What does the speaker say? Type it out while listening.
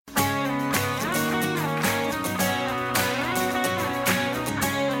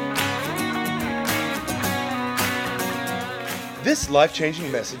This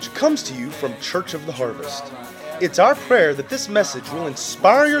life-changing message comes to you from Church of the Harvest. It's our prayer that this message will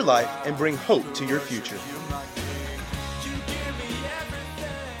inspire your life and bring hope to your future.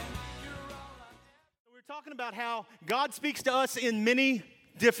 We're talking about how God speaks to us in many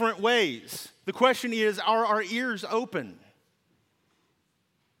different ways. The question is, are our ears open?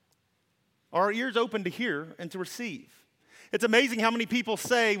 Are our ears open to hear and to receive? It's amazing how many people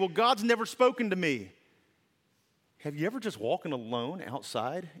say, well, God's never spoken to me. Have you ever just walking alone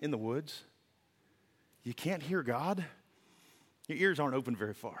outside in the woods? You can't hear God? Your ears aren't open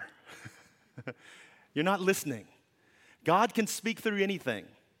very far. You're not listening. God can speak through anything,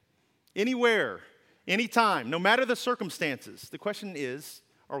 anywhere, anytime, no matter the circumstances. The question is,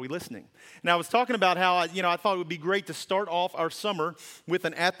 are we listening? Now, I was talking about how, I thought it would be great to start off our summer with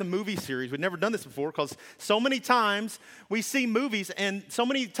an At the Movie series. We've never done this before because so many times we see movies, and so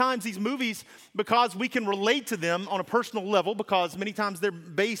many times these movies, because we can relate to them on a personal level, because many times they're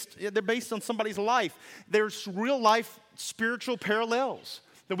based on somebody's life. There's real life spiritual parallels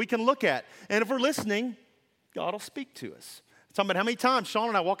that we can look at. And if we're listening, God will speak to us. Talking about how many times Sean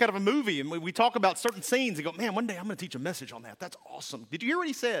and I walk out of a movie and we talk about certain scenes and go, man, one day I'm going to teach a message on that. That's awesome. Did you hear what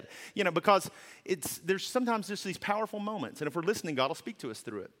he said? Because there's sometimes just these powerful moments. And if we're listening, God will speak to us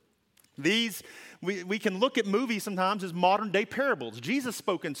through it. We can look at movies sometimes as modern day parables, Jesus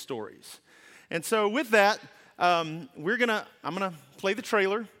spoken stories. And so with that, I'm going to play the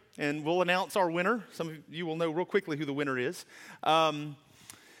trailer and we'll announce our winner. Some of you will know real quickly who the winner is.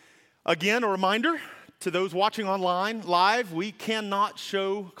 Again, a reminder. To those watching online, live, we cannot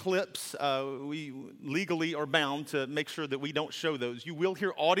show clips. We legally are bound to make sure that we don't show those. You will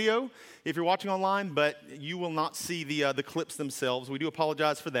hear audio if you're watching online, but you will not see the clips themselves. We do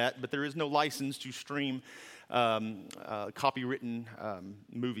apologize for that, but there is no license to stream copywritten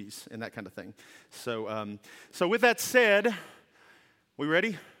movies and that kind of thing. So with that said, we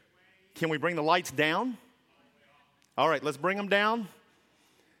ready? Can we bring the lights down? All right, let's bring them down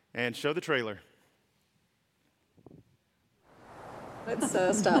and show the trailer. Let's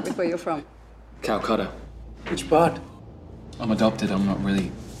start with where you're from. Calcutta. Which part? I'm adopted. I'm not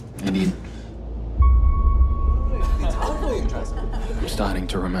really Indian. I'm starting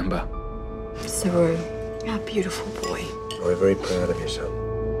to remember. Saru, our beautiful boy. We're very proud of you, son.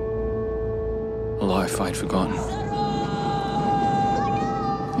 A life I'd forgotten.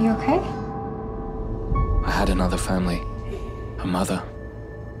 You okay? I had another family. A mother.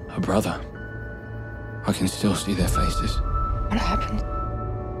 A brother. I can still see their faces. What happened?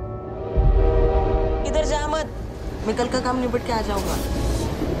 इधर जा मत मैं कल का काम निपट के आ जाऊंगा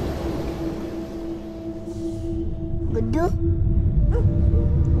Guddu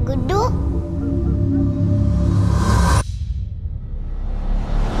Guddu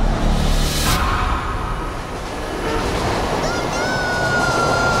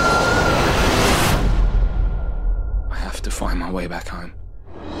I have to find my way back home.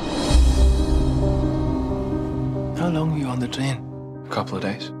 How long were you on the train? A couple of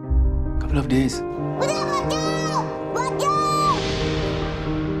days. Couple of days.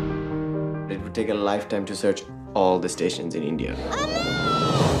 It would take a lifetime to search all the stations in India.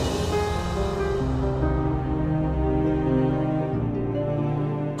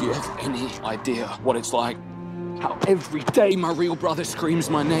 Do you have any idea what it's like? How every day my real brother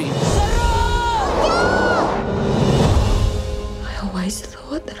screams my name. I always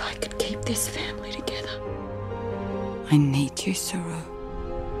thought that I could keep this family together. I need you, Saru.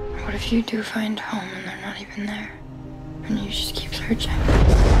 What if you do find home and they're not even there? And you just keep searching?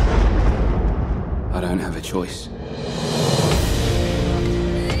 I don't have a choice.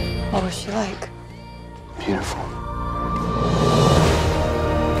 What was she like? Beautiful.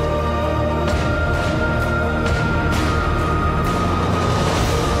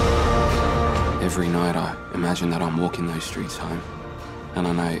 Every night I imagine that I'm walking those streets home, and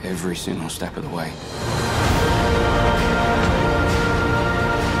I know every single step of the way.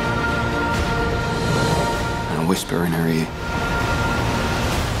 And I whisper in her ear,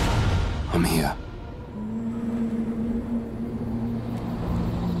 I'm here.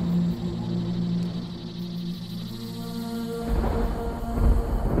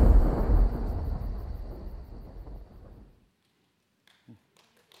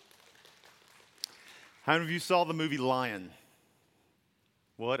 How many of you saw the movie Lion?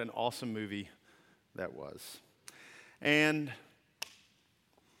 What an awesome movie that was. And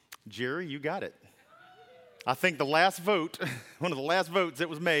Jerry, you got it. I think the last vote, one of the last votes that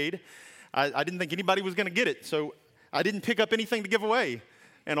was made, I didn't think anybody was going to get it, so I didn't pick up anything to give away.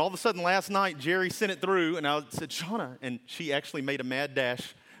 And all of a sudden last night, Jerry sent it through, and I said, Shauna, and she actually made a mad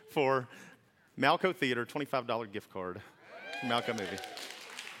dash for Malco Theater, $25 gift card. Malcolm movie.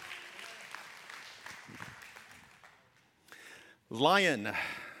 Lion.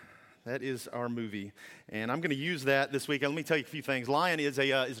 That is our movie, and I'm going to use that this week. Let me tell you a few things. Lion is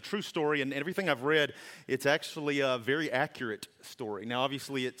a true story, and everything I've read, it's actually a very accurate story. Now,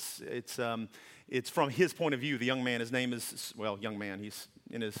 obviously, it's from his point of view. The young man, his name is, well, young man, he's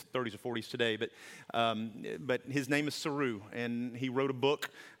in his 30s or 40s today, but his name is Saru, and he wrote a book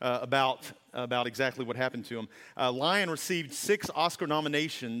about exactly what happened to him. Lion received 6 Oscar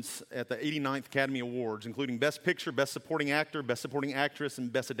nominations at the 89th Academy Awards, including Best Picture, Best Supporting Actor, Best Supporting Actress,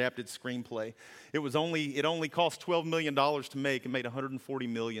 and Best Adapted Screenplay. It only cost $12 million to make. It made $140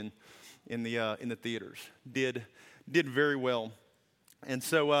 million in the theaters. Did very well. And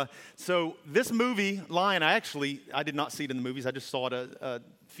so this movie, Lion, I did not see it in the movies. I just saw it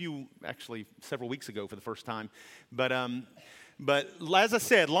several weeks ago for the first time. But as I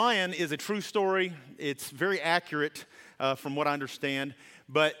said, Lion is a true story. It's very accurate from what I understand.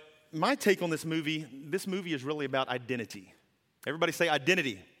 But my take on this movie is really about identity. Everybody say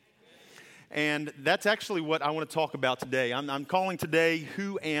identity. And that's actually what I want to talk about today. I'm calling today,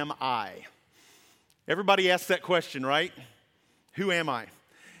 Who Am I? Everybody asks that question, right? Who am I?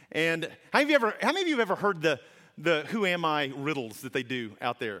 And how many of you have ever heard the who am I riddles that they do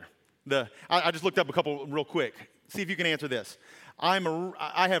out there? I just looked up a couple real quick. See if you can answer this.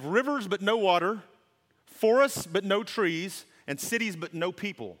 I have rivers but no water, forests but no trees, and cities but no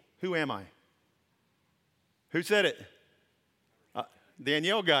people. Who am I? Who said it?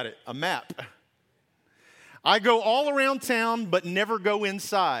 Danielle got it. A map. I go all around town but never go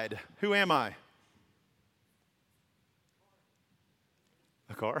inside. Who am I?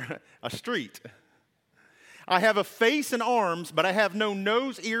 A car, a street. I have a face and arms, but I have no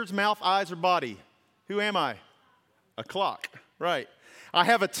nose, ears, mouth, eyes, or body. Who am I? A clock, right. I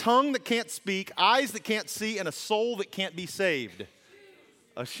have a tongue that can't speak, eyes that can't see, and a soul that can't be saved.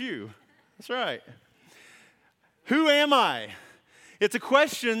 A shoe, that's right. Who am I? It's a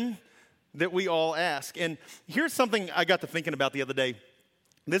question that we all ask. And here's something I got to thinking about the other day.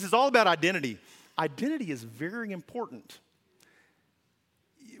 This is all about identity. Identity is very important.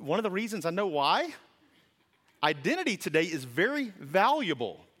 One of the reasons I know why, identity today is very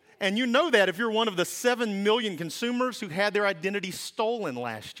valuable. And you know that if you're one of the 7 million consumers who had their identity stolen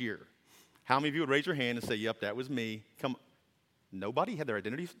last year. How many of you would raise your hand and say, yep, that was me? Come on. Nobody had their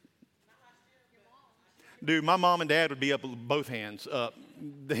identity? Dude, my mom and dad would be up with both hands up.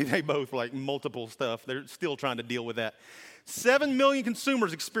 They both like multiple stuff. They're still trying to deal with that. 7 million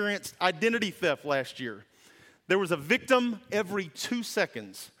consumers experienced identity theft last year. There was a victim every 2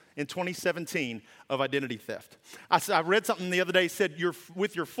 seconds in 2017 of identity theft. I read something the other day said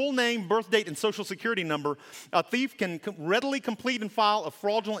with your full name, birth date, and social security number, a thief can readily complete and file a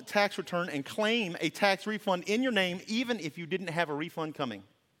fraudulent tax return and claim a tax refund in your name even if you didn't have a refund coming.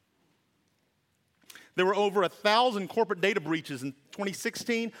 There were over 1,000 corporate data breaches in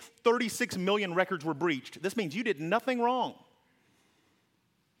 2016. 36 million records were breached. This means you did nothing wrong.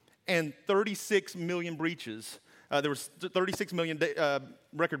 And 36 million breaches. There was 36 million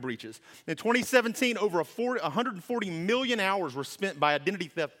record breaches. In 2017, over 140 million hours were spent by identity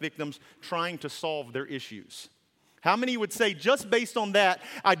theft victims trying to solve their issues. How many would say, just based on that,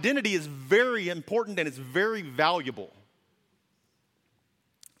 identity is very important and it's very valuable?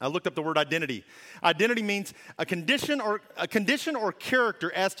 I looked up the word identity. Identity means a condition or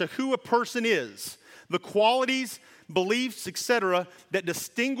character as to who a person is, the qualities, beliefs, etc., that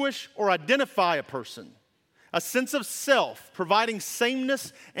distinguish or identify a person. A sense of self, providing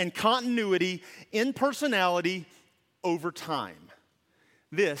sameness and continuity in personality over time.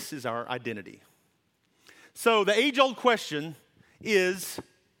 This is our identity. So the age-old question is,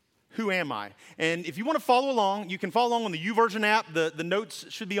 who am I? And if you want to follow along, you can follow along on the YouVersion app. The notes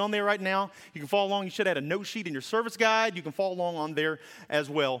should be on there right now. You can follow along. You should have a note sheet in your service guide. You can follow along on there as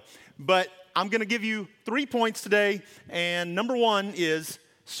well. But I'm going to give you 3 points today. And number 1 is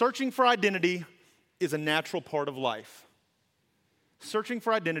searching for identity is a natural part of life. Searching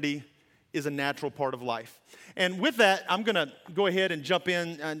for identity is a natural part of life. And with that, I'm going to go ahead and jump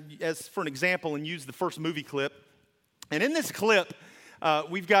in as for an example and use the first movie clip. And in this clip,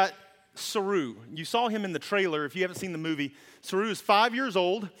 we've got Saru. You saw him in the trailer. If you haven't seen the movie, Saru is 5 years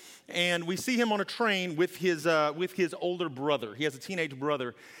old, and we see him on a train with his older brother. He has a teenage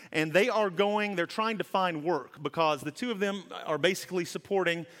brother, and they're trying to find work because the two of them are basically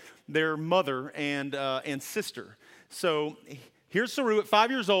supporting their mother and sister. So here's Saru at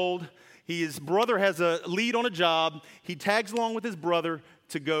 5 years old. His brother has a lead on a job. He tags along with his brother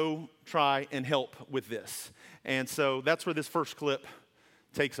to go try and help with this. And so that's where this first clip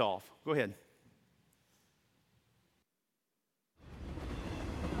takes off. Go ahead.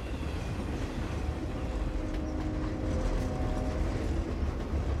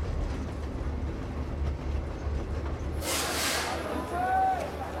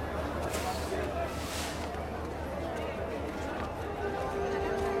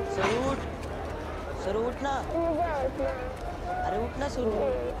 अरे उठना शुरू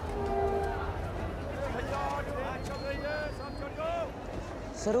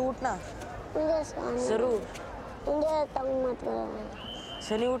सरू उठना सरू मुझे तंग मत करो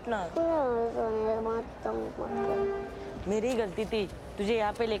सनी उठना मत तंग मत करो मेरी गलती थी तुझे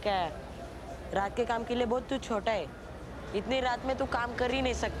यहाँ पे लेके आया रात के काम के लिए बहुत तू छोटा है इतनी रात में तू काम कर ही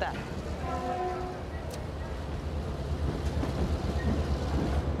नहीं सकता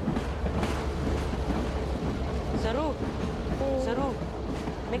सरू सरू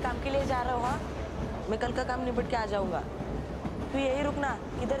मैं काम के लिए जा रहा हूँ हाँ मैं कल का काम निपट के आ जाऊंगा तू यही रुकना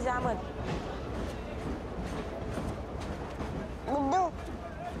किधर जा मत गुड्डू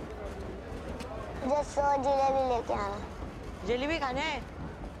मुझे 100 जलेबी लेके आना जलेबी खाने है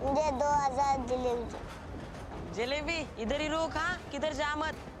मुझे 2000 जलेबी जलेबी इधर ही रुक हाँ किधर जा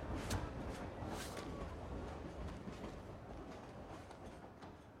मत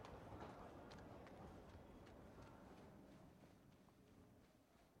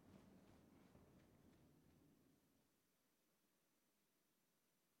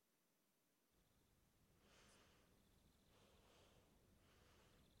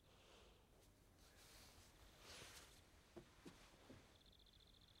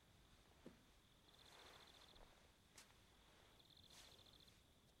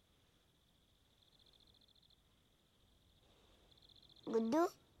Guddu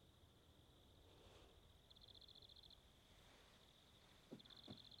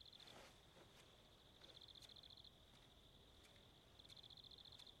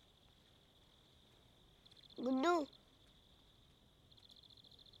Guddu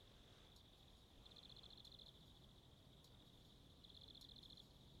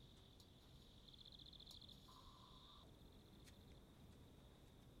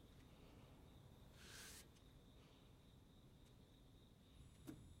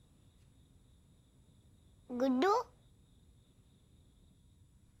Guddu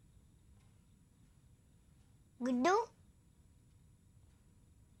Guddu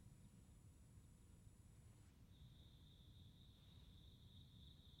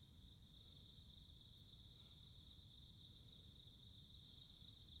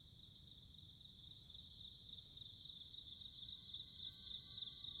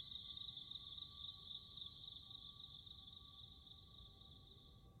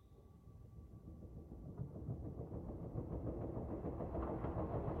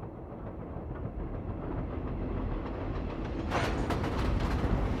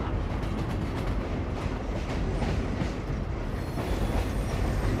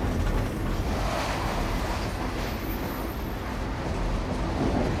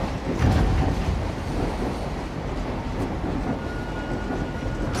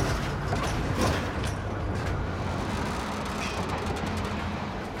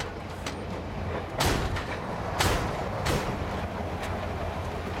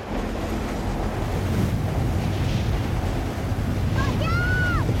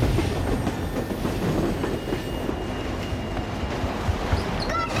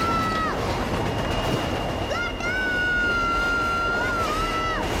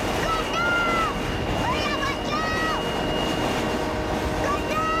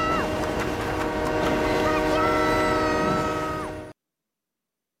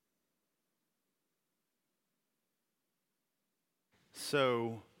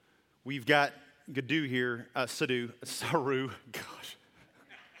So we've got Gadu here, Saru, gosh.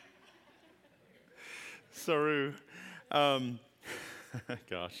 Saru,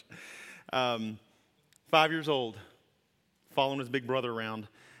 gosh. 5 years old, following his big brother around.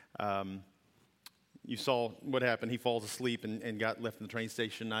 You saw what happened. He falls asleep and got left in the train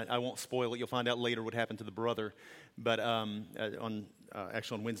station. I won't spoil it. You'll find out later what happened to the brother, but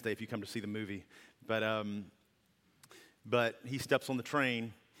actually on Wednesday if you come to see the movie. But he steps on the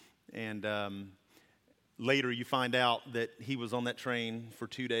train, and later you find out that he was on that train for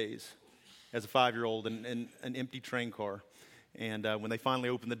 2 days as a 5-year-old in an empty train car. And when they finally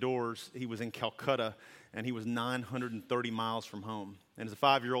opened the doors, he was in Calcutta, and he was 930 miles from home. And as a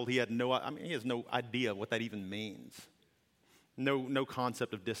 5-year-old, he has no idea what that even means. No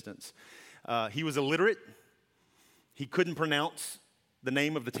concept of distance. He was illiterate. He couldn't pronounce the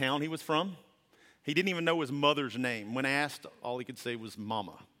name of the town he was from. He didn't even know his mother's name. When asked, all he could say was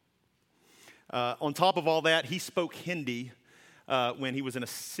mama. On top of all that, he spoke Hindi when he was in a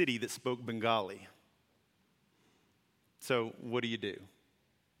city that spoke Bengali. So what do you do?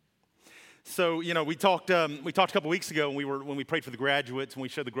 So, we talked a couple weeks ago when we prayed for the graduates and we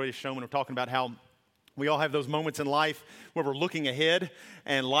showed The Greatest Showman. We're talking about how we all have those moments in life where we're looking ahead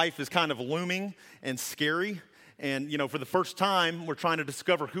and life is kind of looming and scary. And, for the first time, we're trying to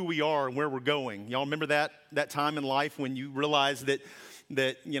discover who we are and where we're going. Y'all remember that time in life when you realized that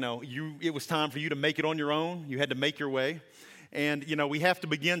it was time for you to make it on your own? You had to make your way. And, we have to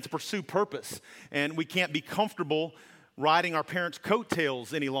begin to pursue purpose. And we can't be comfortable riding our parents'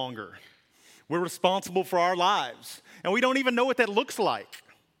 coattails any longer. We're responsible for our lives. And we don't even know what that looks like.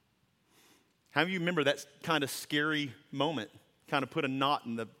 How many of you remember that kind of scary moment? Kind of put a knot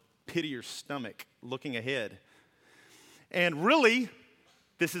in the pit of your stomach looking ahead. And really,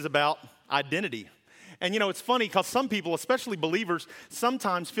 this is about identity. And it's funny because some people, especially believers,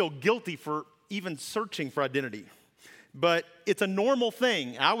 sometimes feel guilty for even searching for identity. But it's a normal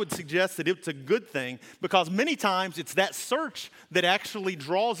thing. I would suggest that it's a good thing because many times it's that search that actually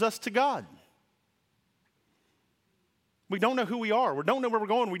draws us to God. We don't know who we are. We don't know where we're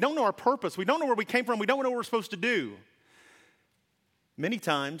going. We don't know our purpose. We don't know where we came from. We don't know what we're supposed to do. Many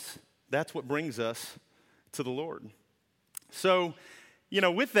times, that's what brings us to the Lord. So,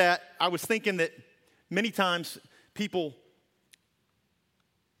 with that, I was thinking that many times people,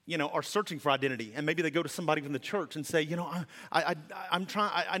 are searching for identity. And maybe they go to somebody from the church and say, I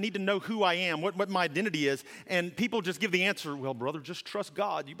need to know who I am, what my identity is. And people just give the answer, well, brother, just trust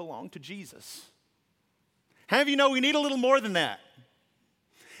God. You belong to Jesus. How do you know we need a little more than that?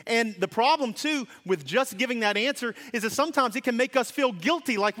 And the problem, too, with just giving that answer is that sometimes it can make us feel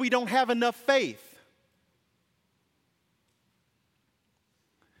guilty, like we don't have enough faith.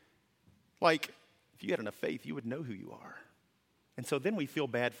 Like, if you had enough faith, you would know who you are. And so then we feel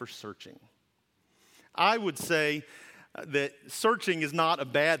bad for searching. I would say that searching is not a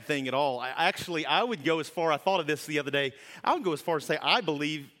bad thing at all. I would go as far, I thought of this the other day, I would go as far as to say I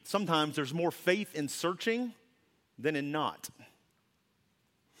believe sometimes there's more faith in searching than in not.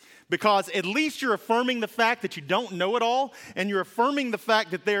 Because at least you're affirming the fact that you don't know it all, and you're affirming the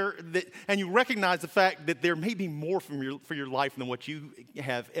fact and you recognize the fact that there may be more for your life than what you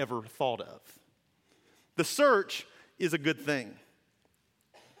have ever thought of. The search is a good thing.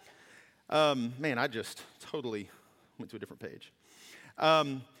 I just totally went to a different page.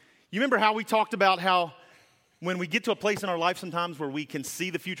 You remember how we talked about how when we get to a place in our life sometimes where we can see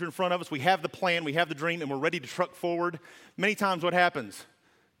the future in front of us, we have the plan, we have the dream, and we're ready to truck forward. Many times what happens?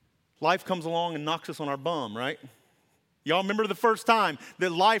 Life comes along and knocks us on our bum, right? Y'all remember the first time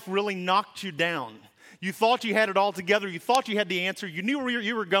that life really knocked you down. You thought you had it all together. You thought you had the answer. You knew where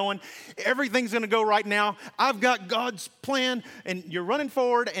you were going. Everything's going to go right now. I've got God's plan. And you're running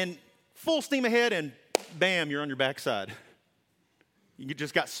forward and full steam ahead and bam, you're on your backside. You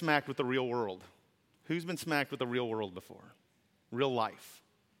just got smacked with the real world. Who's been smacked with the real world before? Real life.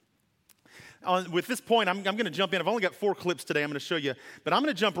 With this point, I'm going to jump in. I've only got 4 clips today I'm going to show you. But I'm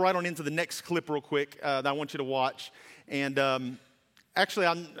going to jump right on into the next clip real quick that I want you to watch. And actually,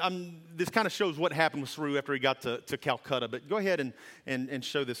 this kind of shows what happened with Saru after he got to Calcutta. But go ahead and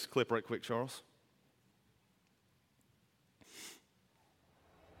show this clip right quick, Charles.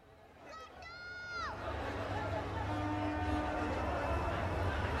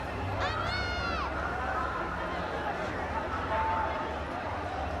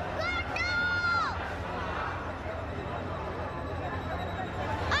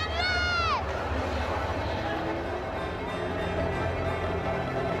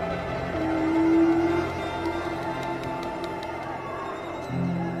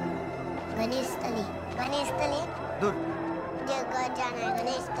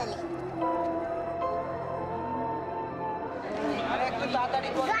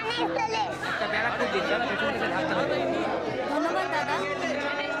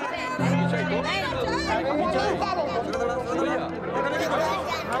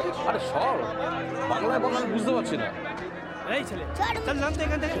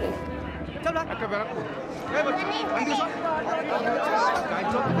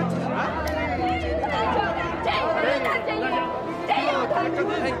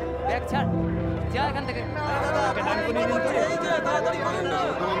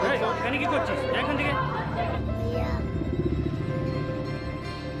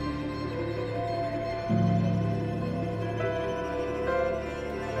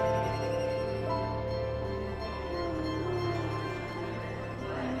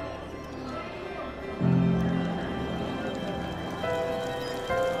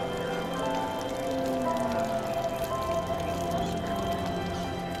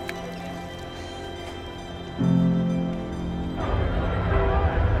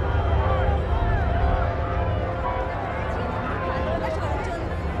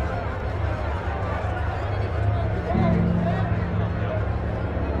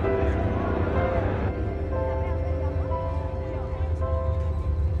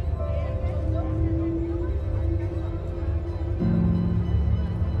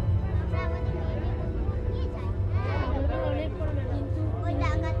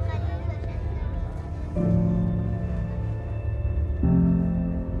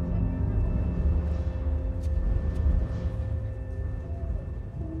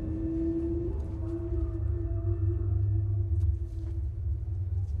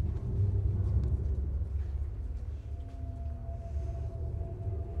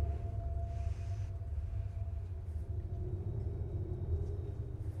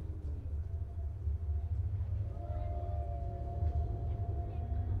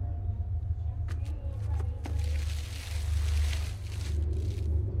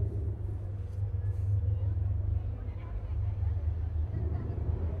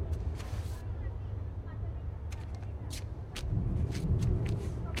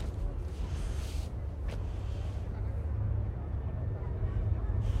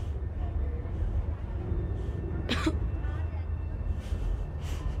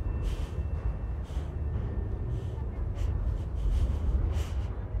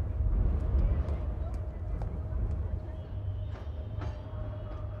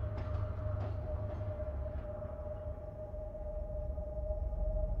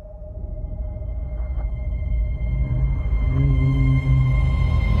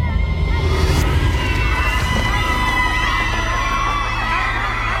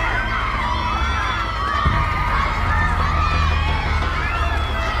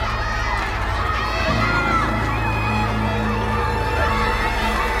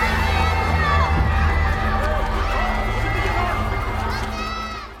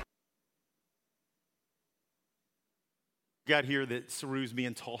 got here that Saru's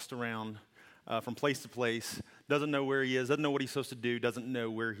being tossed around from place to place, doesn't know where he is, doesn't know what he's supposed to do, doesn't know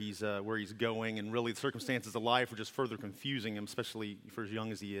where he's going, and really the circumstances of life are just further confusing him, especially for as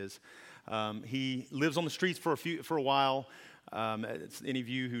young as he is. He lives on the streets for a while. Any of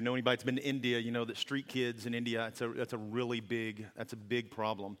you who know anybody that's been to India, you know that street kids in India, that's a big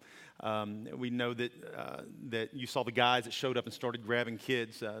problem. We know that you saw the guys that showed up and started grabbing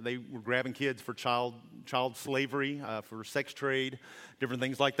kids. They were grabbing kids for child slavery, for sex trade, different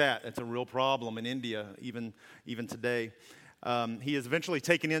things like that. It's a real problem in India, even today. He is eventually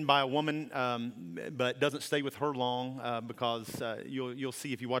taken in by a woman, but doesn't stay with her long because you'll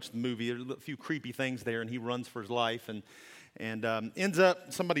see if you watch the movie, there's a few creepy things there, and he runs for his life and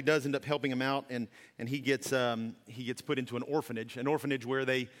somebody does end up helping him out, and he gets put into an orphanage where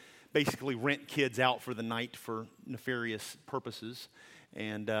they basically rent kids out for the night for nefarious purposes.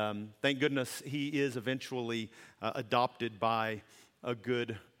 And thank goodness he is eventually adopted by a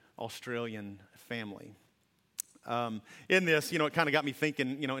good Australian family. In this, it kind of got me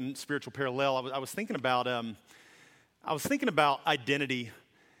thinking, in spiritual parallel, I was thinking about identity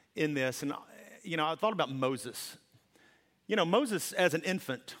in this, and I thought about Moses. Moses as an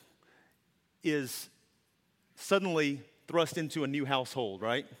infant is suddenly thrust into a new household,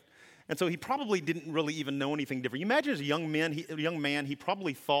 right? And so he probably didn't really even know anything different. You imagine as a young man, he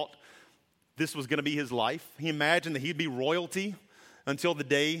probably thought this was going to be his life. He imagined that he'd be royalty until the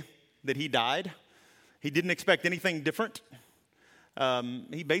day that he died. He didn't expect anything different.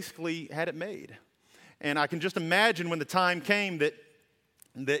 He basically had it made. And I can just imagine when the time came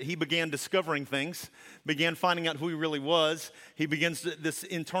that he began discovering things, began finding out who he really was. He begins this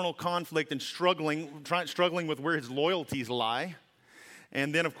internal conflict and struggling with where his loyalties lie.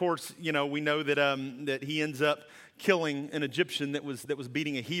 And then, of course, we know that he ends up killing an Egyptian that was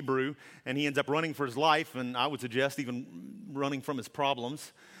beating a Hebrew, and he ends up running for his life, and I would suggest even running from his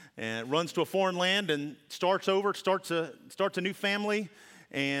problems, and runs to a foreign land and starts a new family,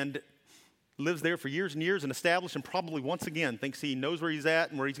 and lives there for years and years and established, and probably once again thinks he knows where he's at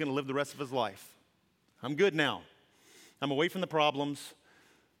and where he's going to live the rest of his life. I'm good now. I'm away from the problems.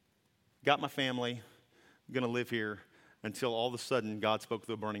 Got my family. I'm going to live here until all of a sudden God spoke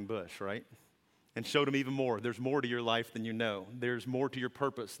through a burning bush, right? And showed him even more. There's more to your life than you know. There's more to your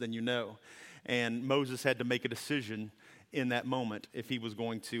purpose than you know. And Moses had to make a decision in that moment if he was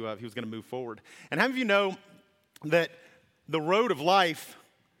going to move forward. And how many of you know that the road of life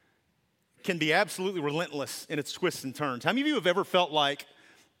can be absolutely relentless in its twists and turns? How many of you have ever felt like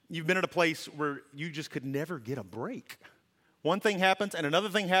you've been at a place where you just could never get a break? One thing happens, and another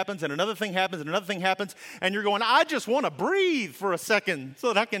thing happens, and another thing happens, and another thing happens, and you're going, I just want to breathe for a second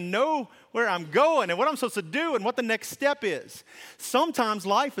so that I can know where I'm going and what I'm supposed to do and what the next step is. Sometimes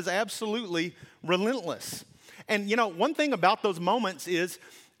life is absolutely relentless. And one thing about those moments is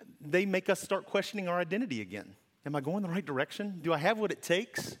they make us start questioning our identity again. Am I going the right direction? Do I have what it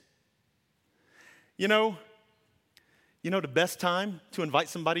takes? The best time to invite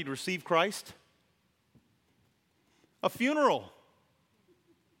somebody to receive Christ? A funeral.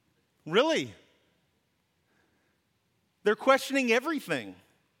 Really? They're questioning everything,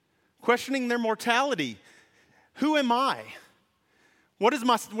 questioning their mortality. Who am I? Where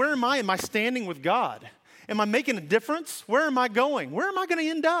am I in my standing with God? Am I making a difference? Where am I going? Where am I going to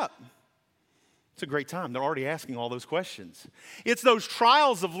end up? It's a great time. They're already asking all those questions. It's those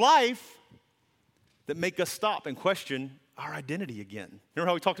trials of life that make us stop and question our identity again. Remember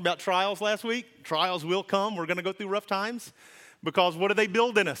how we talked about trials last week? Trials will come. We're going to go through rough times because what do they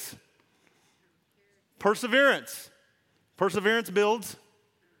build in us? Perseverance. Perseverance builds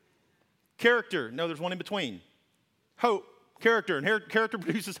character. No, there's one in between. Hope. Character. And character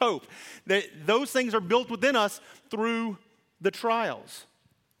produces hope. Those things are built within us through the trials.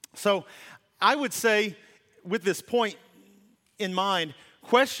 So I would say with this point in mind,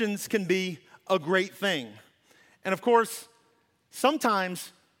 questions can be a great thing. And of course,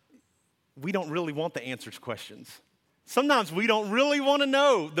 sometimes we don't really want the answers to questions. Sometimes we don't really want to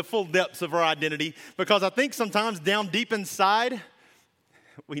know the full depths of our identity because I think sometimes down deep inside,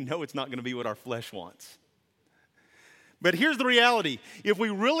 we know it's not going to be what our flesh wants. But here's the reality. If we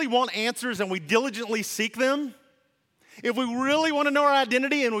really want answers and we diligently seek them, if we really want to know our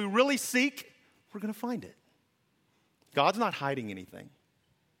identity and we really seek, we're going to find it. God's not hiding anything.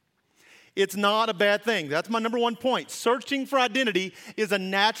 It's not a bad thing. That's my number one point. Searching for identity is a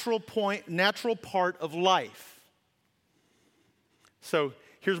natural part of life. So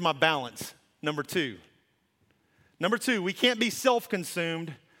here's my balance. Number two, we can't be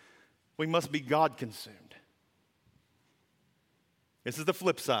self-consumed. We must be God-consumed. This is the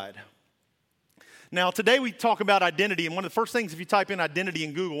flip side. Now, today we talk about identity, and one of the first things, if you type in identity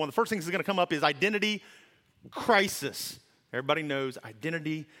in Google, one of the first things that's going to come up is identity crisis. Everybody knows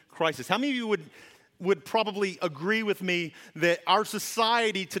identity crisis. How many of you would probably agree with me that our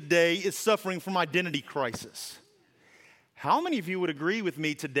society today is suffering from identity crisis? How many of you would agree with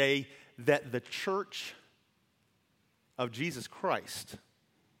me today that the church of Jesus Christ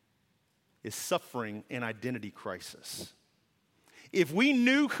is suffering an identity crisis? If we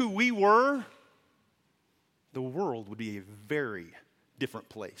knew who we were, the world would be a very different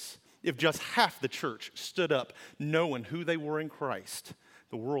place. If just half the church stood up knowing who they were in Christ,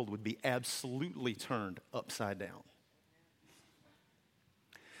 the world would be absolutely turned upside down.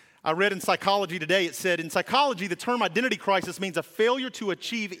 I read in Psychology Today, it said, in psychology, the term identity crisis means a failure to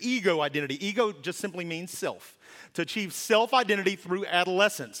achieve ego identity. Ego just simply means self. To achieve self-identity through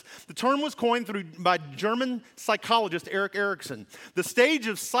adolescence. The term was coined by German psychologist Erik Erikson. The stage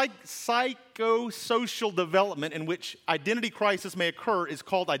of psychosocial development in which identity crisis may occur is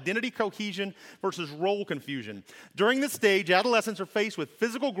called identity cohesion versus role confusion. During this stage, adolescents are faced with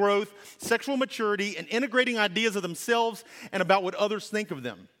physical growth, sexual maturity, and integrating ideas of themselves and about what others think of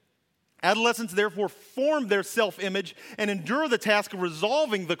them. Adolescents therefore form their self-image and endure the task of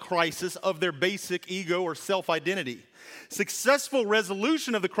resolving the crisis of their basic ego or self-identity. Successful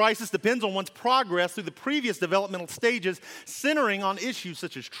resolution of the crisis depends on one's progress through the previous developmental stages, centering on issues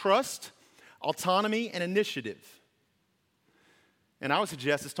such as trust, autonomy, and initiative. And I would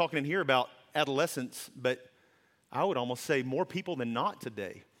suggest it's talking in here about adolescents, but I would almost say more people than not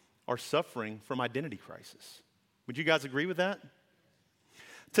today are suffering from identity crisis. Would you guys agree with that?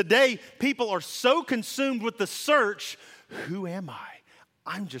 Today, people are so consumed with the search, who am I?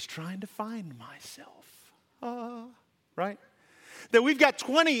 I'm just trying to find myself, right? That we've got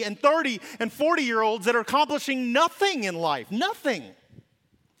 20 and 30 and 40-year-olds that are accomplishing nothing in life, nothing.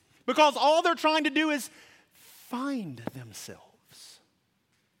 Because all they're trying to do is find themselves.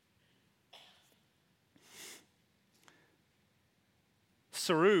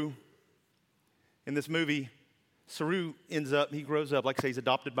 Saru, in this movie, Saru he grows up, like I say, he's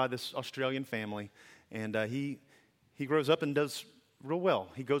adopted by this Australian family, and he grows up and does real well.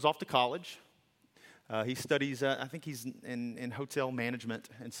 He goes off to college. He studies, I think he's in hotel management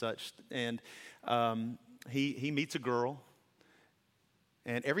and such, and he meets a girl,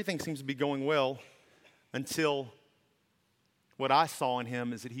 and everything seems to be going well until what I saw in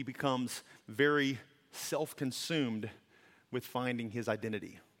him is that he becomes very self-consumed with finding his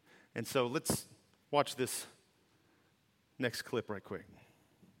identity. And so let's watch this next clip right quick.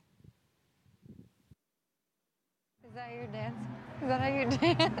 Is that your dance? Is that how you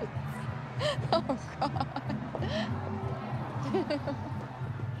dance? Oh, God.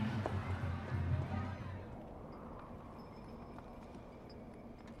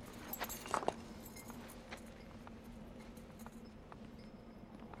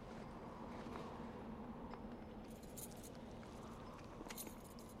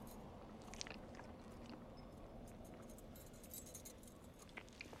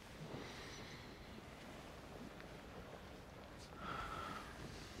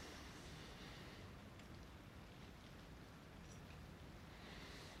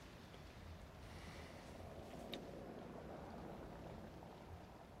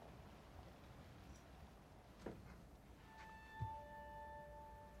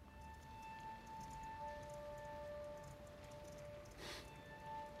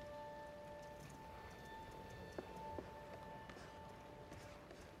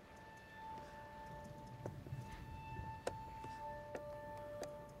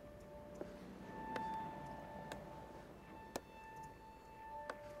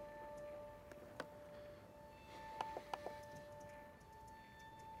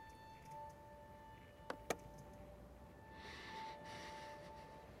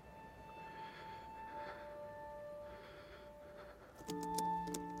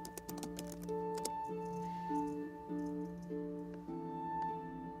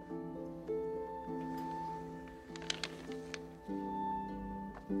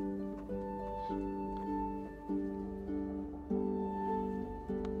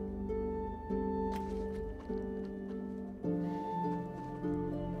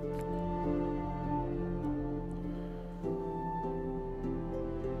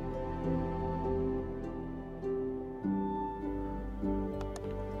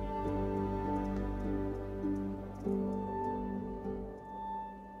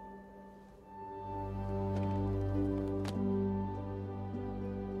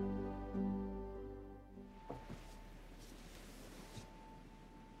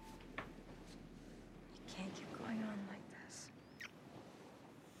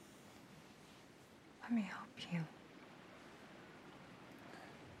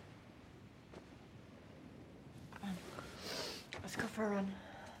 for a run.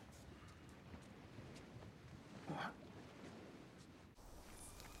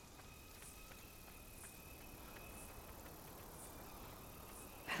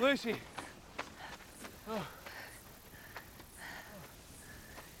 Lucy. Oh.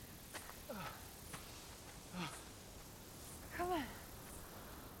 Come on.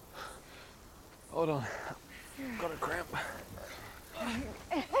 Hold on. I've got a cramp.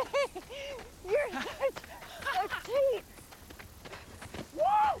 You're such a teeth.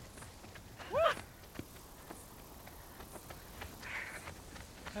 Woo!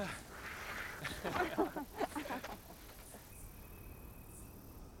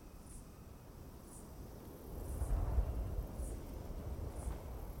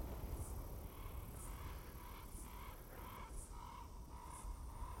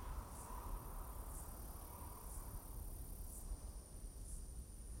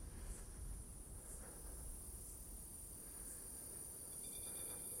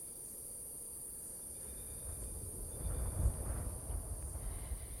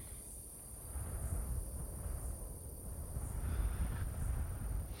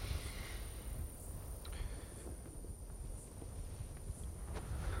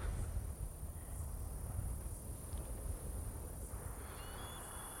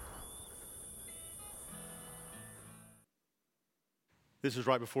 This is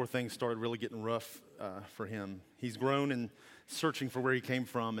right before things started really getting rough for him. He's grown and searching for where he came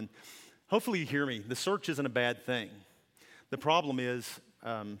from. And hopefully you hear me. The search isn't a bad thing. The problem is,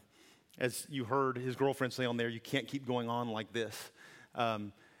 as you heard his girlfriend say on there, you can't keep going on like this.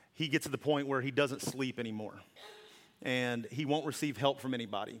 He gets to the point where he doesn't sleep anymore. And he won't receive help from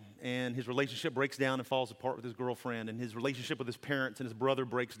anybody. And his relationship breaks down and falls apart with his girlfriend. And his relationship with his parents and his brother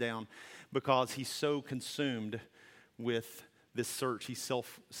breaks down because he's so consumed with this search. He's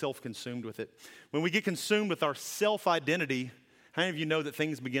self-consumed with it. When we get consumed with our self-identity, how many of you know that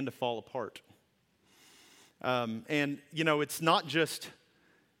things begin to fall apart? And, you know, it's not just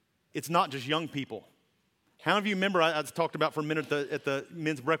young people. How many of you remember, I talked about for a minute at the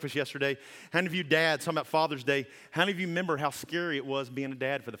men's breakfast yesterday, how many of you dads, talking about Father's Day, how many of you remember how scary it was being a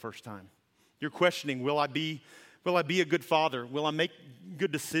dad for the first time? You're questioning, will I be a good father? Will I make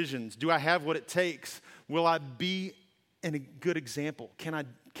good decisions? Do I have what it takes? Will I be a good example? Can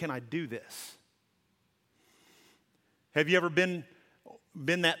I do this? Have you ever been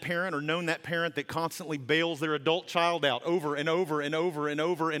that parent or known that parent that constantly bails their adult child out over and over and over and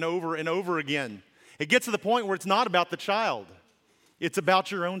over and over and over again? It gets to the point where it's not about the child. It's about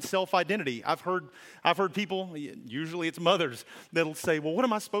your own self-identity. I've heard people, usually it's mothers, that'll say, well, what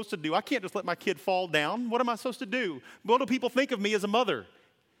am I supposed to do? I can't just let my kid fall down. What am I supposed to do? What do people think of me as a mother?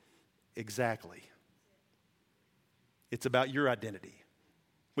 Exactly. It's about your identity.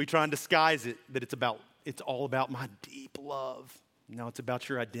 We try and disguise it that it's all about my deep love. No, it's about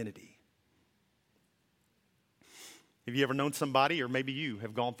your identity. Have you ever known somebody, or maybe you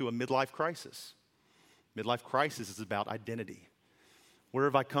have gone through a midlife crisis? Midlife crisis is about identity. Where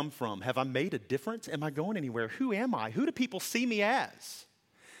have I come from? Have I made a difference? Am I going anywhere? Who am I? Who do people see me as?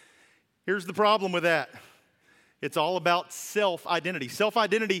 Here's the problem with that. It's all about self-identity.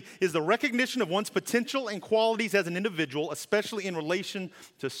 Self-identity is the recognition of one's potential and qualities as an individual, especially in relation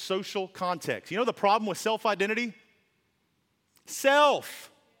to social context. You know the problem with self-identity? Self.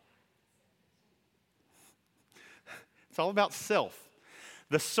 It's all about self.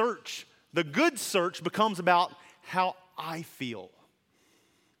 The good search becomes about how I feel,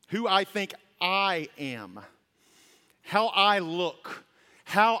 who I think I am, how I look,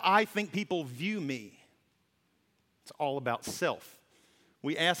 how I think people view me. It's all about self.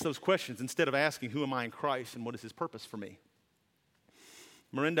 We ask those questions instead of asking, who am I in Christ and what is his purpose for me?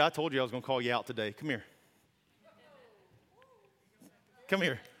 Miranda, I told you I was going to call you out today. Come here. Come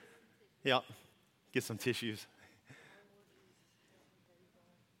here. Yeah, get some tissues.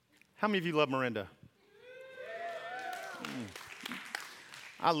 How many of you love Miranda?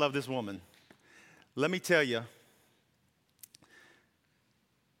 I love this woman. Let me tell you,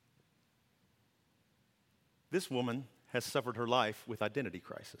 this woman has suffered her life with identity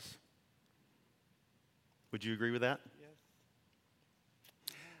crisis. Would you agree with that?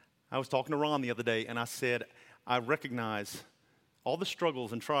 Yes. I was talking to Ron the other day, and I said, I recognize all the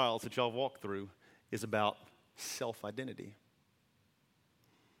struggles and trials that y'all walk through is about self-identity.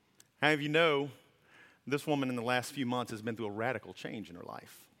 How many of you know this woman in the last few months has been through a radical change in her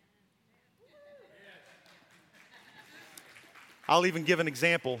life? I'll even give an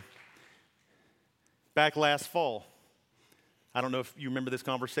example. Back last fall, I don't know if you remember this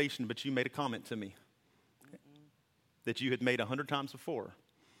conversation, but you made a comment to me that you had made 100 times before.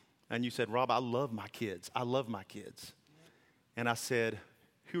 And you said, Rob, I love my kids. I love my kids. And I said,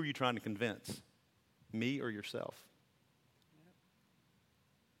 who are you trying to convince? Me or yourself?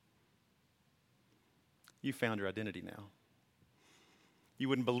 You found your identity now. You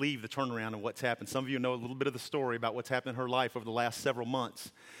wouldn't believe the turnaround and what's happened. Some of you know a little bit of the story about what's happened in her life over the last several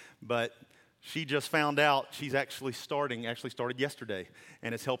months. But she just found out she's actually started yesterday,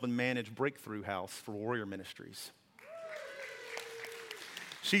 and is helping manage Breakthrough House for Warrior Ministries.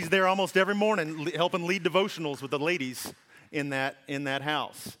 She's there almost every morning helping lead devotionals with the ladies in that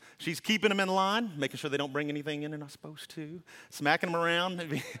house. She's keeping them in line, making sure they don't bring anything in they're not supposed to, smacking them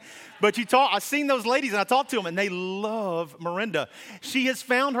around. But I've seen those ladies and I talked to them and they love Miranda. She has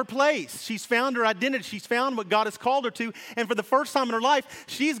found her place. She's found her identity. She's found what God has called her to. And for the first time in her life,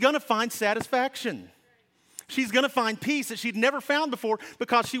 she's going to find satisfaction. She's going to find peace that she'd never found before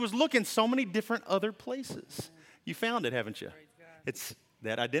because she was looking so many different other places. You found it, haven't you? It's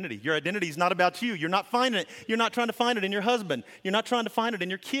that identity. Your identity is not about you. You're not finding it. You're not trying to find it in your husband. You're not trying to find it in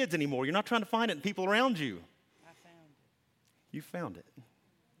your kids anymore. You're not trying to find it in people around you. I found it. You found it.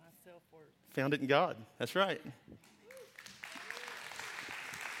 My self-worth. Found it in God. That's right.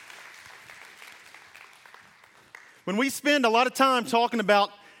 When we spend a lot of time talking about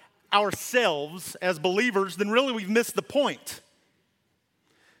ourselves as believers, then really we've missed the point.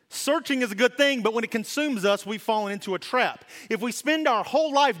 Searching is a good thing, but when it consumes us, we've fallen into a trap. If we spend our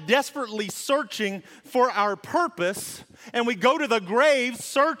whole life desperately searching for our purpose, and we go to the grave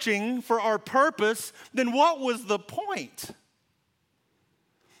searching for our purpose, then what was the point?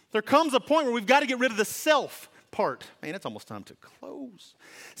 There comes a point where we've got to get rid of the self part. Man, it's almost time to close.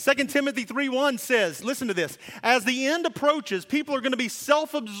 2 Timothy 3:1 says, listen to this, as the end approaches, people are going to be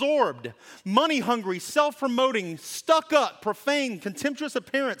self-absorbed, money-hungry, self-promoting, stuck-up, profane, contemptuous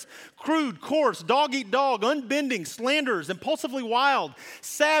appearance, crude, coarse, dog-eat-dog, unbending, slanderers, impulsively wild,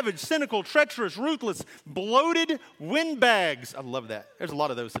 savage, cynical, treacherous, ruthless, bloated windbags. I love that. There's a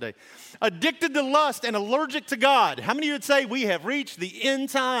lot of those today. Addicted to lust and allergic to God. How many of you would say we have reached the end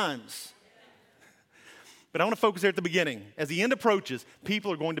times? But I want to focus there at the beginning. As the end approaches, people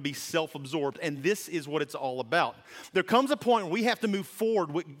are going to be self-absorbed, and this is what it's all about. There comes a point where we have to move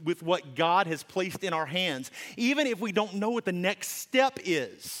forward with what God has placed in our hands, even if we don't know what the next step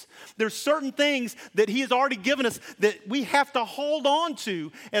is. There's certain things that He has already given us that we have to hold on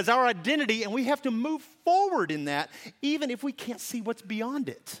to as our identity, and we have to move forward in that, even if we can't see what's beyond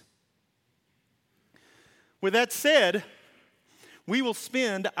it. With that said, we will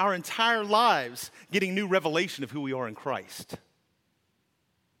spend our entire lives getting new revelation of who we are in Christ.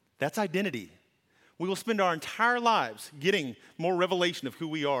 That's identity. We will spend our entire lives getting more revelation of who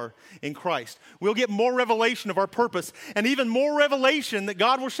we are in Christ. We'll get more revelation of our purpose and even more revelation that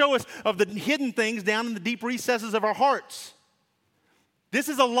God will show us of the hidden things down in the deep recesses of our hearts. This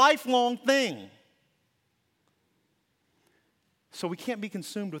is a lifelong thing. So we can't be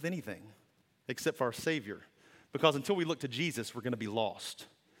consumed with anything except for our Savior. Because until we look to Jesus, we're going to be lost.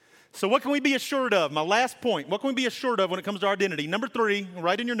 So what can we be assured of? My last point. What can we be assured of when it comes to our identity? Number 3,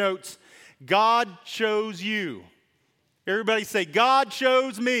 write in your notes, God chose you. Everybody say, God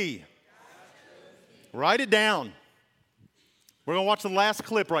chose me. Write it down. We're going to watch the last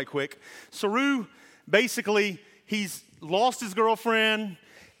clip right quick. Saru, basically, he's lost his girlfriend.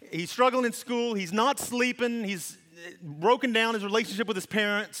 He's struggling in school. He's not sleeping. He's broken down his relationship with his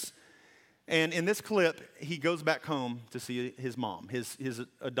parents. And in this clip, he goes back home to see his mom, his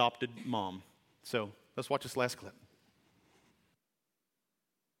adopted mom. So let's watch this last clip.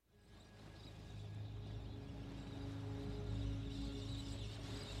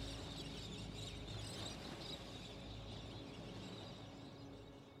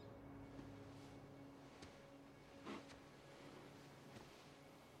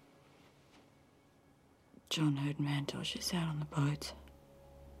 John heard Mantosh is out on the boat.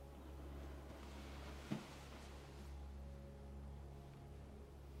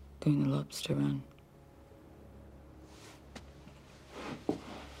 Doing the lobster run.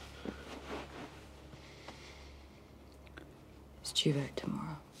 It's due back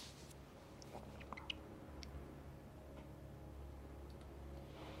tomorrow.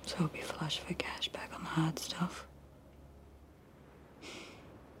 So it'll be flush for cash back on the hard stuff.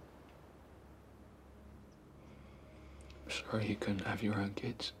 Sorry you couldn't have your own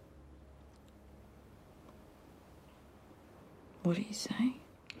kids. What do you say?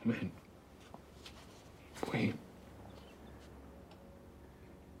 I mean, we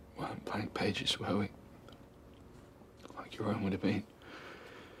weren't blank pages, were we? Like your own would have been.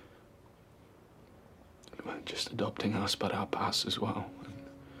 We weren't just adopting us, but our past as well.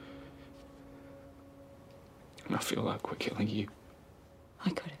 And I feel like we're killing you. I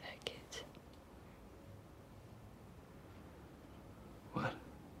could have had kids.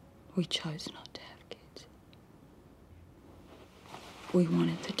 We chose not to have kids. We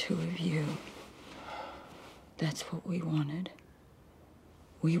wanted the two of you. That's what we wanted.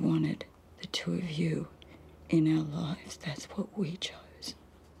 We wanted the two of you in our lives. That's what we chose.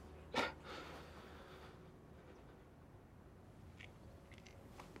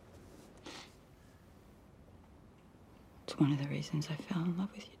 It's one of the reasons I fell in love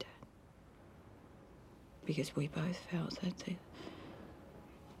with you, Dad. Because we both felt that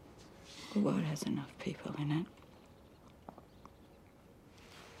the world has enough people in it.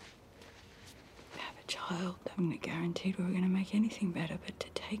 Have a child, I'm not guaranteed we're going to make anything better, but to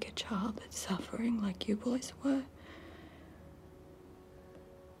take a child that's suffering like you boys were,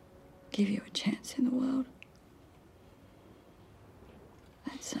 give you a chance in the world,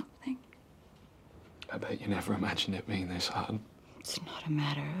 that's something. I bet you never imagined it being this hard. It's not a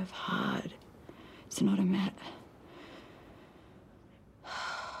matter of hard. It's not a matter...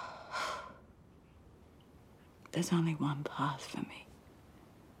 There's only one path for me.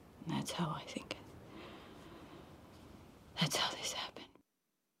 And that's how I think it. That's how this happened.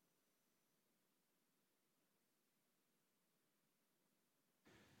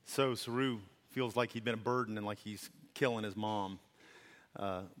 So Saru feels like he'd been a burden and like he's killing his mom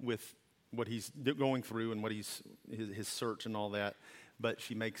with what he's going through and what his search and all that. But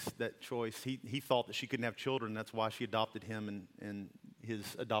she makes that choice. He thought that she couldn't have children. That's why she adopted him and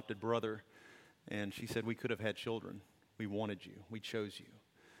his adopted brother. And she said, we could have had children. We wanted you. We chose you.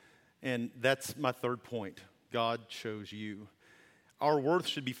 And that's my third point. God chose you. Our worth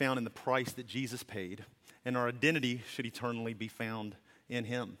should be found in the price that Jesus paid, and our identity should eternally be found in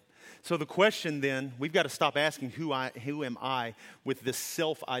him. So the question then, we've got to stop asking who am I with this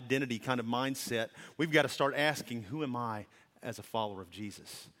self-identity kind of mindset. We've got to start asking, who am I as a follower of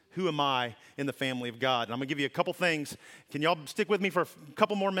Jesus? Who am I in the family of God? And I'm going to give you a couple things. Can y'all stick with me for a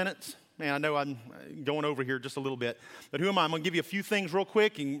couple more minutes? Man, I know I'm going over here just a little bit. But who am I? I'm going to give you a few things real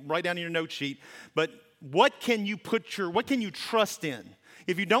quick and write down in your note sheet. But what can you trust in?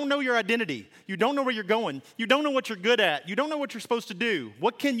 If you don't know your identity, you don't know where you're going, you don't know what you're good at, you don't know what you're supposed to do,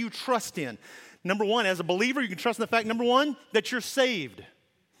 what can you trust in? Number one, as a believer, you can trust in the fact, number one, that you're saved.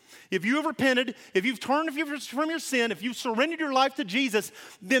 If you have repented, if you've turned from your sin, if you've surrendered your life to Jesus,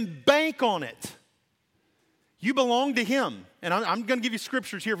 then bank on it. You belong to him. And I'm going to give you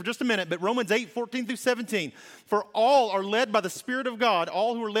scriptures here for just a minute, but Romans 8:14-17. For all are led by the Spirit of God.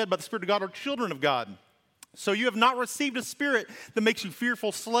 All who are led by the Spirit of God are children of God. So you have not received a spirit that makes you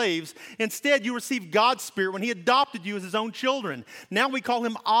fearful slaves. Instead, you received God's Spirit when he adopted you as his own children. Now we call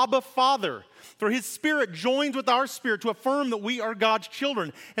him Abba, Father. For his Spirit joins with our spirit to affirm that we are God's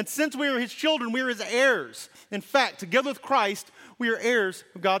children. And since we are his children, we are his heirs. In fact, together with Christ, we are heirs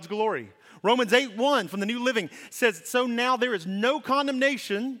of God's glory. Romans 8:1 from the New Living says, so now there is no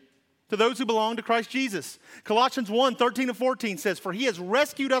condemnation to those who belong to Christ Jesus. Colossians 1:13-14 says, for he has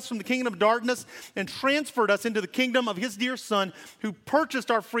rescued us from the kingdom of darkness and transferred us into the kingdom of his dear Son, who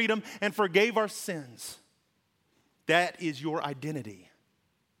purchased our freedom and forgave our sins. That is your identity.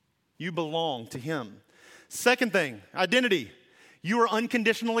 You belong to him. Second thing, identity. You are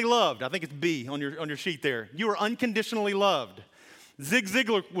unconditionally loved. I think it's B on your sheet there. You are unconditionally loved. Zig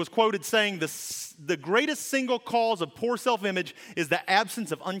Ziglar was quoted saying, the greatest single cause of poor self-image is the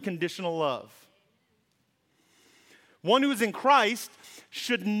absence of unconditional love. One who is in Christ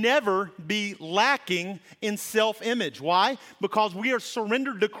should never be lacking in self-image. Why? Because we are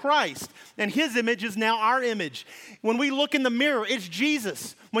surrendered to Christ, and his image is now our image. When we look in the mirror, it's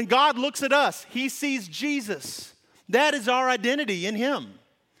Jesus. When God looks at us, he sees Jesus. That is our identity in him.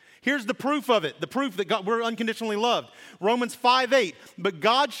 Here's the proof of it, the proof that we're unconditionally loved. Romans 5:8, but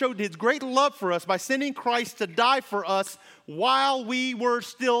God showed his great love for us by sending Christ to die for us while we were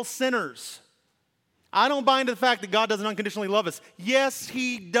still sinners. I don't buy into the fact that God doesn't unconditionally love us. Yes,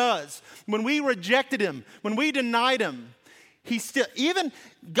 he does. When we rejected him, when we denied him, he still, even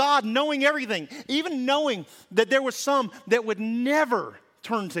God knowing everything, even knowing that there was some that would never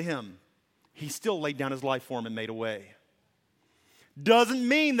turn to him, he still laid down his life for him and made a way. Doesn't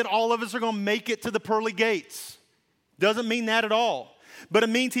mean that all of us are going to make it to the pearly gates. Doesn't mean that at all. But it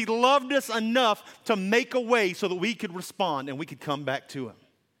means he loved us enough to make a way so that we could respond and we could come back to him.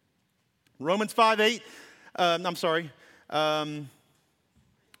 Romans 5:8, 1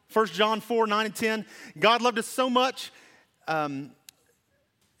 John 4:9-10. God loved us so much. God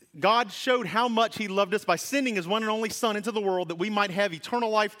showed how much he loved us by sending his one and only Son into the world that we might have eternal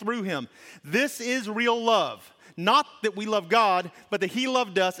life through him. This is real love. Not that we love God, but that he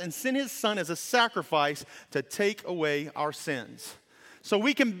loved us and sent his Son as a sacrifice to take away our sins. So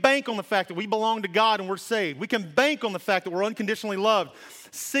we can bank on the fact that we belong to God and we're saved. We can bank on the fact that we're unconditionally loved.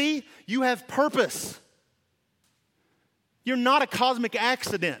 See, you have purpose. You're not a cosmic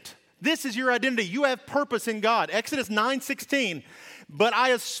accident. This is your identity. You have purpose in God. Exodus 9:16, but I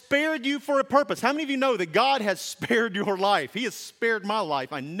have spared you for a purpose. How many of you know that God has spared your life? He has spared my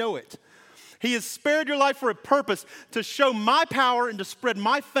life. I know it. He has spared your life for a purpose, to show my power and to spread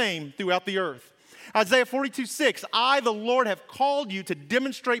my fame throughout the earth. Isaiah 42:6, I, the Lord, have called you to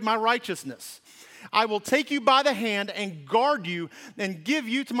demonstrate my righteousness. I will take you by the hand and guard you and give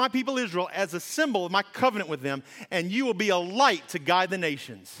you to my people Israel as a symbol of my covenant with them, and you will be a light to guide the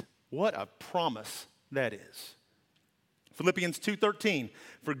nations. What a promise that is. Philippians 2:13,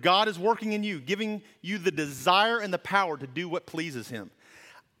 for God is working in you, giving you the desire and the power to do what pleases him.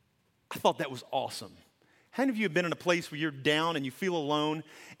 I thought that was awesome. How many of you have been in a place where you're down and you feel alone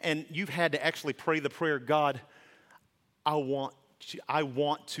and you've had to actually pray the prayer, God, I want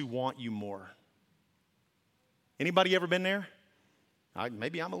to want you more? Anybody ever been there?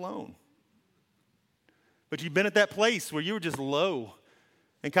 Maybe I'm alone. But you've been at that place where you were just low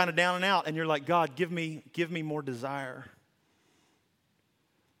and kind of down and out, and you're like, God, give me more desire.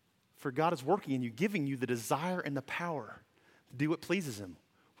 For God is working in you, giving you the desire and the power to do what pleases him.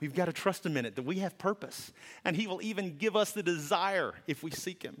 We've got to trust him in it, that we have purpose, and he will even give us the desire if we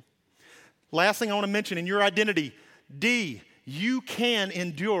seek him. Last thing I want to mention in your identity, D, you can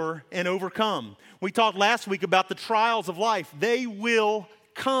endure and overcome. We talked last week about the trials of life. They will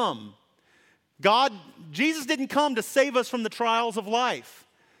come. Jesus didn't come to save us from the trials of life,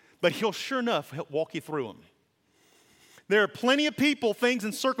 but he'll sure enough walk you through them. There are plenty of people, things,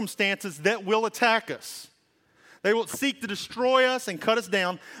 and circumstances that will attack us. They will seek to destroy us and cut us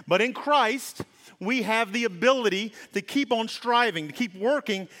down, but in Christ, we have the ability to keep on striving, to keep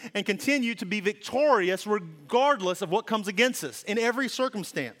working, and continue to be victorious regardless of what comes against us in every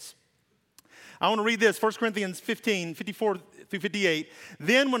circumstance. I want to read this, 1 Corinthians 15, 54 through 58.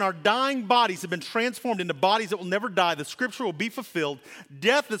 Then when our dying bodies have been transformed into bodies that will never die, the scripture will be fulfilled.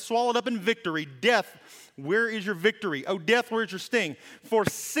 Death is swallowed up in victory. Death, where is your victory? Oh, death, where is your sting? For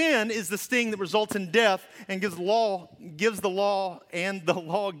sin is the sting that results in death and gives the law, and the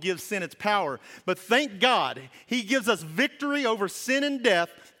law gives sin its power. But thank God, he gives us victory over sin and death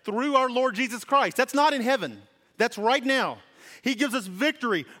through our Lord Jesus Christ. That's not in heaven. That's right now. He gives us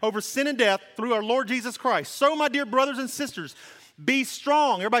victory over sin and death through our Lord Jesus Christ. So, my dear brothers and sisters, be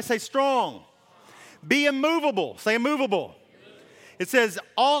strong. Everybody say strong. Be immovable. Say immovable. It says,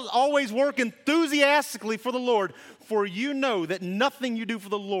 always work enthusiastically for the Lord, for you know that nothing you do for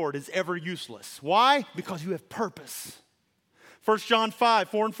the Lord is ever useless. Why? Because you have purpose. 1 John 5,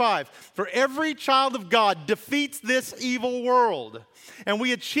 4 and 5. For every child of God defeats this evil world, and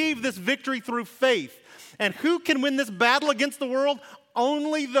we achieve this victory through faith. And who can win this battle against the world?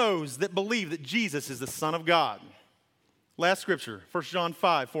 Only those that believe that Jesus is the Son of God. Last scripture, 1 John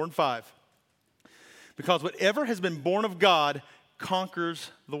 5, 4 and 5. Because whatever has been born of God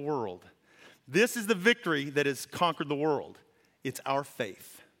conquers the world. This is the victory that has conquered the world. It's our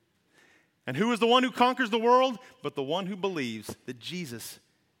faith. And who is the one who conquers the world? But the one who believes that Jesus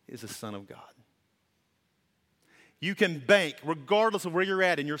is the Son of God. You can bank, regardless of where you're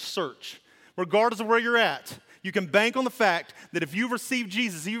at in your search, regardless of where you're at, you can bank on the fact that if you've received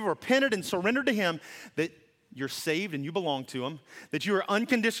Jesus, you've repented and surrendered to him, that you're saved and you belong to him, that you are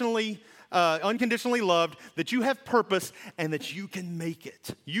unconditionally loved, that you have purpose, and that you can make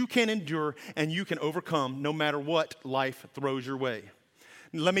it. You can endure and you can overcome no matter what life throws your way.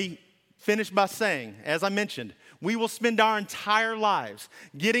 Let me finish by saying, as I mentioned, we will spend our entire lives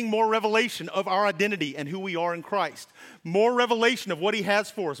getting more revelation of our identity and who we are in Christ, more revelation of what he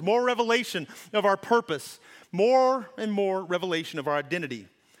has for us, more revelation of our purpose, more and more revelation of our identity.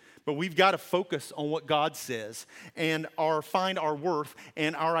 But we've got to focus on what God says and find our worth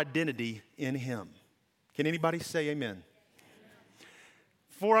and our identity in him. Can anybody say amen?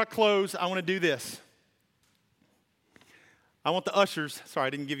 Before I close, I want to do this. I want the ushers, sorry, I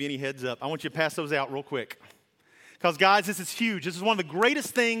didn't give you any heads up. I want you to pass those out real quick. Because guys, this is huge. This is one of the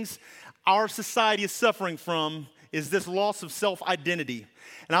greatest things our society is suffering from, is this loss of self-identity.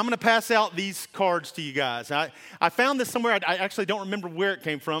 And I'm going to pass out these cards to you guys. I found this somewhere. I actually don't remember where it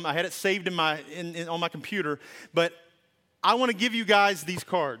came from. I had it saved on my computer. But I want to give you guys these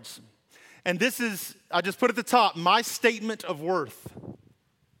cards. And this is, I just put at the top, my statement of worth.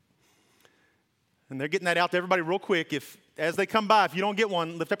 And they're getting that out to everybody real quick. As they come by, if you don't get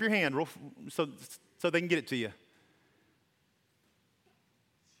one, lift up your hand so they can get it to you.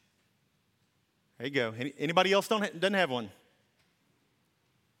 There you go. Anybody else doesn't have one?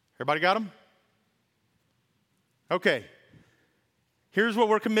 Everybody got them? Okay. Here's what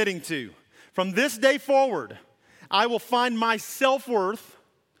we're committing to. From this day forward, I will find my self-worth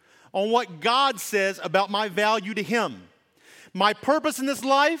on what God says about my value to Him. My purpose in this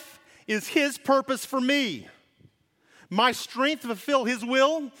life is His purpose for me. My strength to fulfill His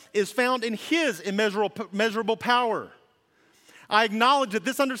will is found in His immeasurable power. I acknowledge that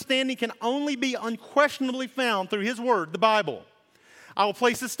this understanding can only be unquestionably found through His Word, the Bible. I will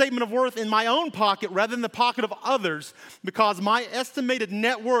place this statement of worth in my own pocket rather than the pocket of others because my estimated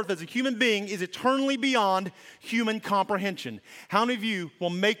net worth as a human being is eternally beyond human comprehension. How many of you will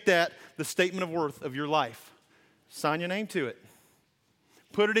make that the statement of worth of your life? Sign your name to it.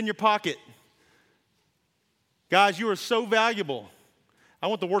 Put it in your pocket. Guys, you are so valuable. I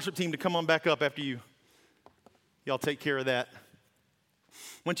want the worship team to come on back up after y'all take care of that.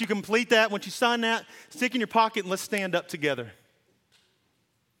 Once you complete that, once you sign that, stick in your pocket and let's stand up together.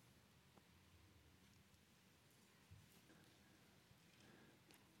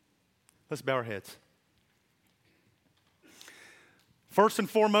 Let's bow our heads. First and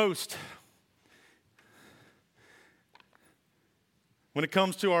foremost, when it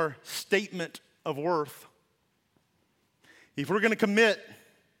comes to our statement of worth, if we're going to commit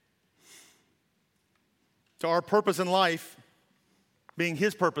to our purpose in life being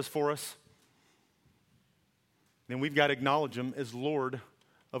His purpose for us, then we've got to acknowledge Him as Lord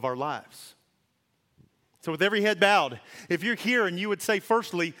of our lives. So with every head bowed, if you're here and you would say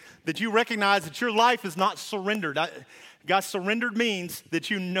firstly that you recognize that your life is not surrendered. Guys, surrendered means that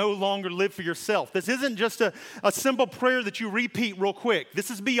you no longer live for yourself. This isn't just a simple prayer that you repeat real quick.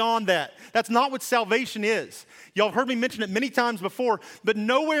 This is beyond that. That's not what salvation is. Y'all have heard me mention it many times before, but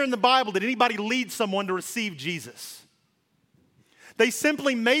nowhere in the Bible did anybody lead someone to receive Jesus. They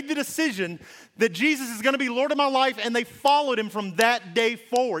simply made the decision that Jesus is going to be Lord of my life, and they followed Him from that day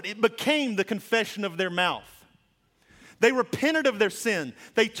forward. It became the confession of their mouth. They repented of their sin.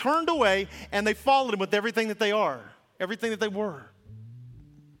 They turned away, and they followed Him with everything that they are, everything that they were.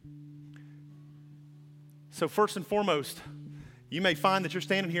 So first and foremost, you may find that you're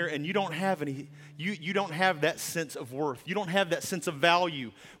standing here and you don't have any, you don't have that sense of worth. You don't have that sense of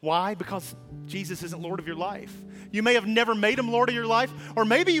value. Why? Because Jesus isn't Lord of your life. You may have never made Him Lord of your life, or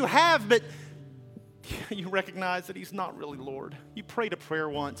maybe you have, but you recognize that He's not really Lord. You prayed a prayer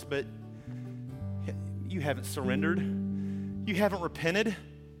once, but you haven't surrendered. You haven't repented.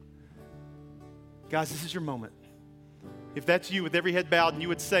 Guys, this is your moment. If that's you with every head bowed and you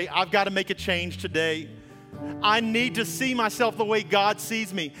would say, I've got to make a change today. I need to see myself the way God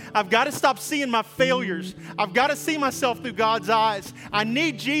sees me. I've got to stop seeing my failures. I've got to see myself through God's eyes. I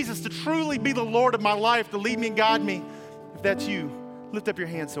need Jesus to truly be the Lord of my life, to lead me and guide me. If that's you, lift up your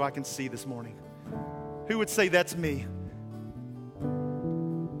hand so I can see this morning. Who would say that's me?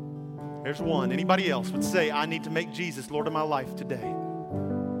 There's one. Anybody else would say, I need to make Jesus Lord of my life today?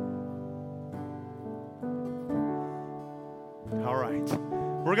 All right.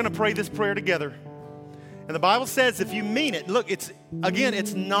 We're going to pray this prayer together. And the Bible says if you mean it, look, it's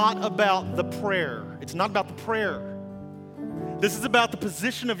not about the prayer. It's not about the prayer. This is about the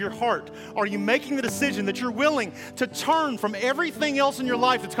position of your heart. Are you making the decision that you're willing to turn from everything else in your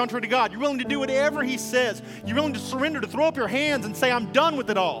life that's contrary to God? You're willing to do whatever He says. You're willing to surrender, to throw up your hands and say, I'm done with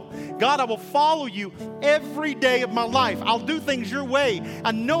it all. God, I will follow you every day of my life. I'll do things your way.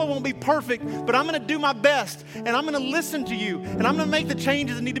 I know I won't be perfect, but I'm going to do my best, and I'm going to listen to you, and I'm going to make the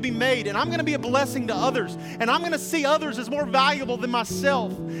changes that need to be made, and I'm going to be a blessing to others, and I'm going to see others as more valuable than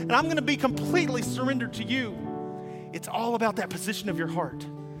myself, and I'm going to be completely surrendered to you. It's all about that position of your heart.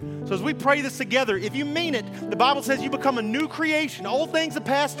 So as we pray this together, if you mean it, the Bible says you become a new creation. Old things have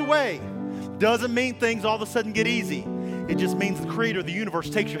passed away. Doesn't mean things all of a sudden get easy. It just means the Creator of the universe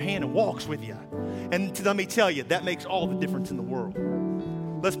takes your hand and walks with you. And let me tell you, that makes all the difference in the world.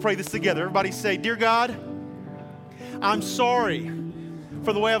 Let's pray this together. Everybody say, Dear God, I'm sorry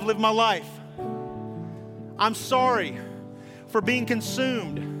for the way I've lived my life. I'm sorry for being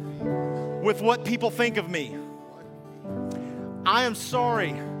consumed with what people think of me. I am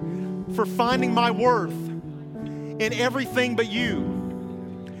sorry for finding my worth in everything but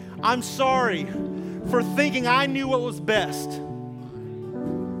you. I'm sorry for thinking I knew what was best.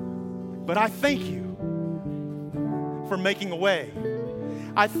 But I thank you for making a way.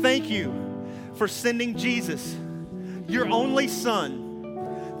 I thank you for sending Jesus, your only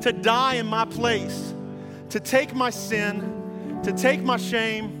Son, to die in my place, to take my sin, to take my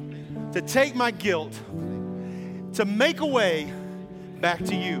shame, to take my guilt, to make a way back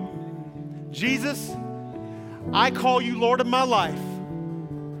to you. Jesus, I call you Lord of my life.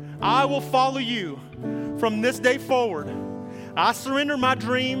 I will follow you from this day forward. I surrender my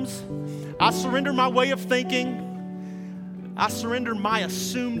dreams. I surrender my way of thinking. I surrender my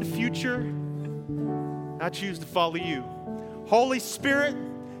assumed future. I choose to follow you. Holy Spirit,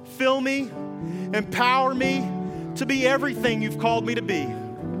 fill me, empower me to be everything you've called me to be.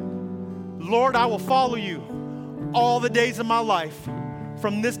 Lord, I will follow you all the days of my life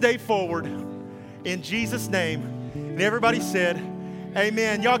from this day forward. In Jesus' name. And everybody said,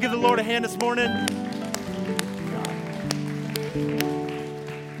 amen. Y'all give the Lord a hand this morning.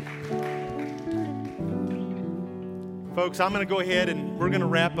 Folks, I'm going to go ahead and we're going to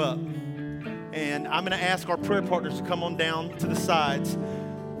wrap up. And I'm going to ask our prayer partners to come on down to the sides.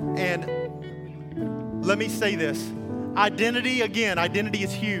 And let me say this. Identity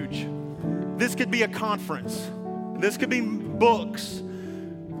is huge. This could be a conference. This could be books.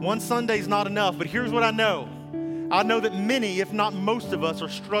 One Sunday's not enough, but here's what I know. I know that many, if not most of us, are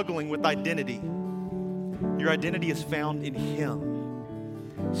struggling with identity. Your identity is found in Him.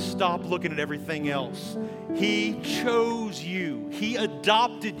 Stop looking at everything else. He chose you. He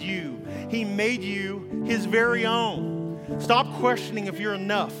adopted you. He made you His very own. Stop questioning if you're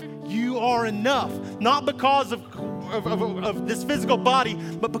enough. You are enough, not because of this physical body,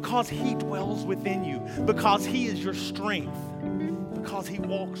 but because He dwells within you, because He is your strength, because He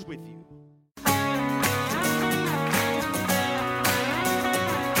walks with you.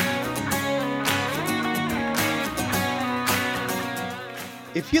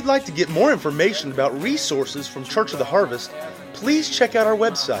 If you'd like to get more information about resources from Church of the Harvest, please check out our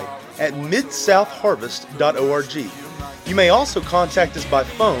website at midsouthharvest.org. You may also contact us by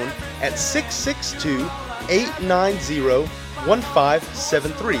phone at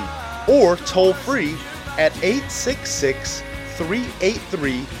 662-890-1573 or toll free at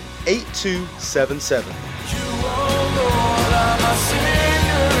 866-383-8277.